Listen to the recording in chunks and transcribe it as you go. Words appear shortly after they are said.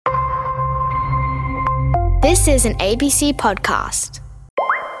This is an ABC podcast.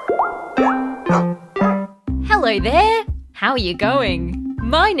 Hello there. How are you going?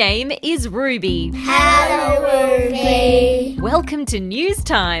 My name is Ruby. Hello, Ruby. Welcome to News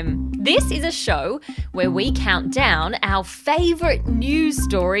Time. This is a show where we count down our favourite news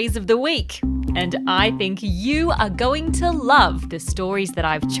stories of the week. And I think you are going to love the stories that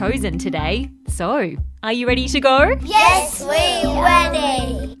I've chosen today. So, are you ready to go? Yes, we're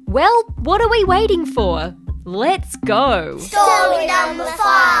ready. Well, what are we waiting for? Let's go. Story number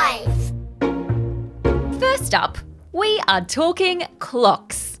 5. First up, we are talking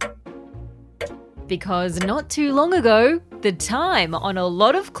clocks. Because not too long ago, the time on a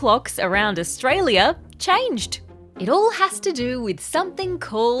lot of clocks around Australia changed. It all has to do with something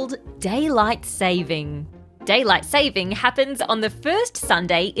called daylight saving. Daylight saving happens on the first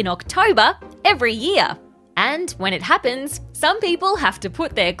Sunday in October every year. And when it happens, some people have to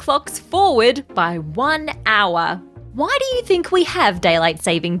put their clocks forward by 1 hour. Why do you think we have daylight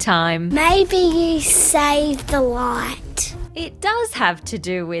saving time? Maybe you save the light. It does have to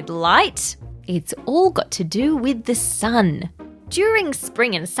do with light. It's all got to do with the sun. During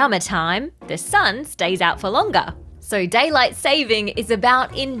spring and summertime, the sun stays out for longer. So daylight saving is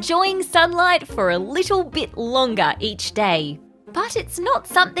about enjoying sunlight for a little bit longer each day. But it's not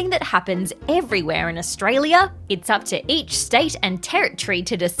something that happens everywhere in Australia. It's up to each state and territory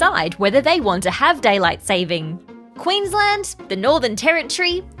to decide whether they want to have daylight saving. Queensland, the Northern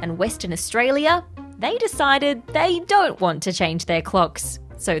Territory, and Western Australia, they decided they don't want to change their clocks.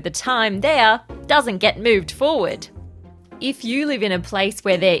 So the time there doesn't get moved forward. If you live in a place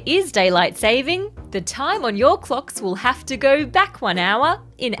where there is daylight saving, the time on your clocks will have to go back 1 hour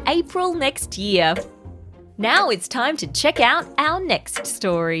in April next year. Now it's time to check out our next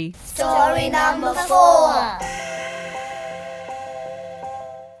story. Story number 4.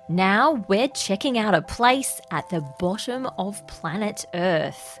 Now we're checking out a place at the bottom of planet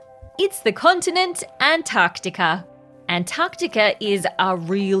Earth. It's the continent Antarctica. Antarctica is a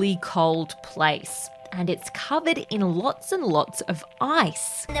really cold place, and it's covered in lots and lots of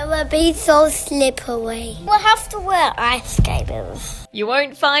ice. It will be so slippery. We'll have to wear ice skaters. You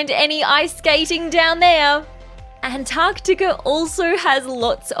won't find any ice skating down there. Antarctica also has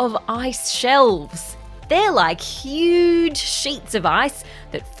lots of ice shelves. They're like huge sheets of ice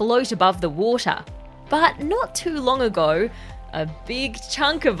that float above the water. But not too long ago, a big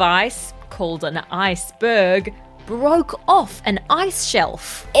chunk of ice, called an iceberg, broke off an ice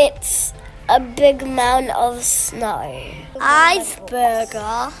shelf. It's a big mound of snow.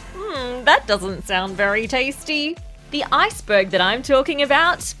 Iceberger. That doesn't sound very tasty. The iceberg that I'm talking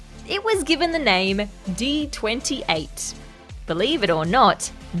about, it was given the name D28. Believe it or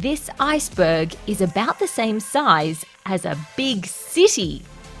not, this iceberg is about the same size as a big city.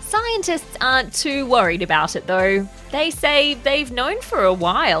 Scientists aren't too worried about it though. They say they've known for a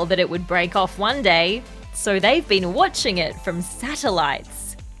while that it would break off one day, so they've been watching it from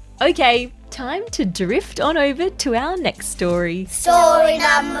satellites. Okay, time to drift on over to our next story. Story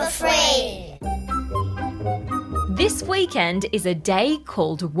number 3. This weekend is a day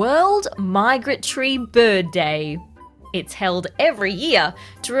called World Migratory Bird Day. It's held every year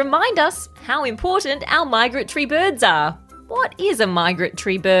to remind us how important our migratory birds are. What is a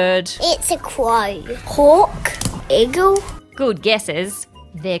migratory bird? It's a crow. Hawk. Eagle. Good guesses.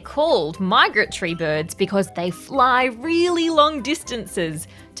 They're called migratory birds because they fly really long distances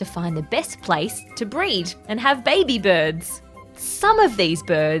to find the best place to breed and have baby birds. Some of these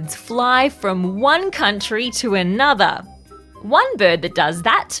birds fly from one country to another. One bird that does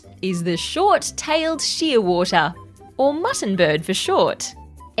that is the short-tailed shearwater, or muttonbird for short.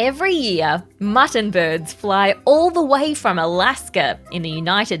 Every year, muttonbirds fly all the way from Alaska in the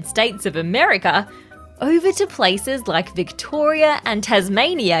United States of America over to places like Victoria and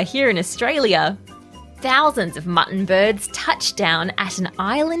Tasmania here in Australia. Thousands of muttonbirds touch down at an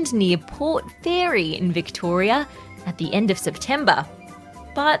island near Port Fairy in Victoria at the end of September.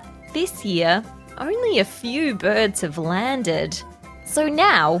 But this year, only a few birds have landed. So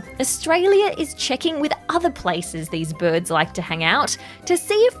now, Australia is checking with other places these birds like to hang out to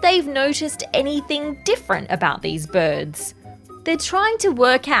see if they've noticed anything different about these birds. They're trying to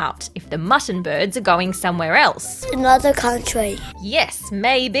work out if the muttonbirds are going somewhere else. Another country. Yes,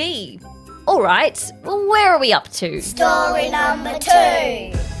 maybe. All right, well, where are we up to? Story number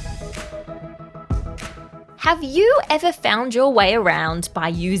 2. Have you ever found your way around by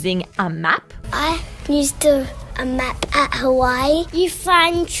using a map? I used a map at Hawaii. You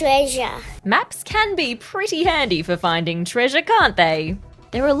find treasure. Maps can be pretty handy for finding treasure, can't they?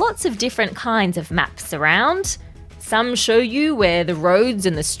 There are lots of different kinds of maps around. Some show you where the roads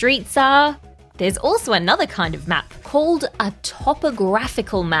and the streets are. There's also another kind of map called a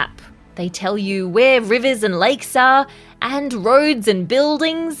topographical map. They tell you where rivers and lakes are, and roads and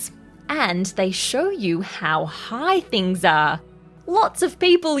buildings, and they show you how high things are. Lots of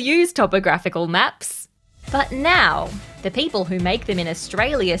people use topographical maps. But now, the people who make them in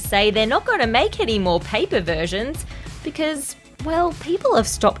Australia say they're not going to make any more paper versions because, well, people have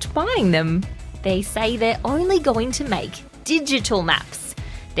stopped buying them. They say they're only going to make digital maps.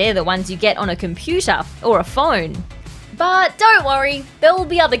 They're the ones you get on a computer or a phone. But don't worry, there'll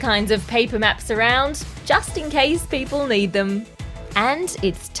be other kinds of paper maps around, just in case people need them. And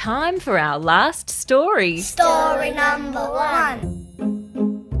it's time for our last story. Story number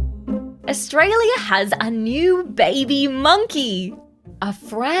 1. Australia has a new baby monkey. A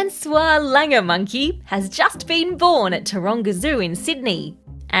Francois Langer monkey has just been born at Taronga Zoo in Sydney.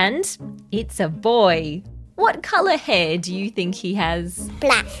 And it's a boy. What colour hair do you think he has?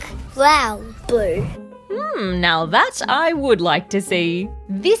 Black, brown, blue. Now that I would like to see.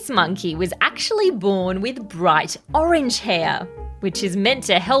 This monkey was actually born with bright orange hair, which is meant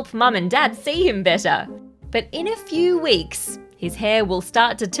to help Mum and Dad see him better. But in a few weeks, his hair will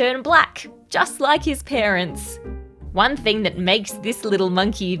start to turn black, just like his parents. One thing that makes this little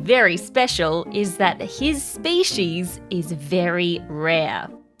monkey very special is that his species is very rare.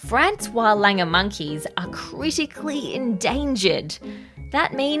 Francois Langer monkeys are critically endangered.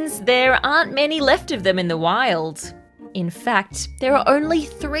 That means there aren't many left of them in the wild. In fact, there are only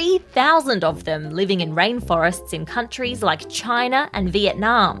 3,000 of them living in rainforests in countries like China and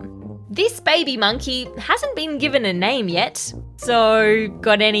Vietnam. This baby monkey hasn't been given a name yet. So,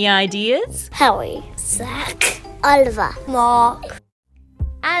 got any ideas? Harry, Zach, Oliver, Mark.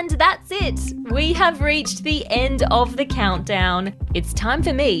 And that's it. We have reached the end of the countdown. It's time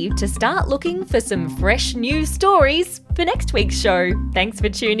for me to start looking for some fresh new stories for next week's show. Thanks for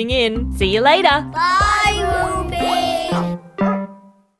tuning in. See you later. Bye.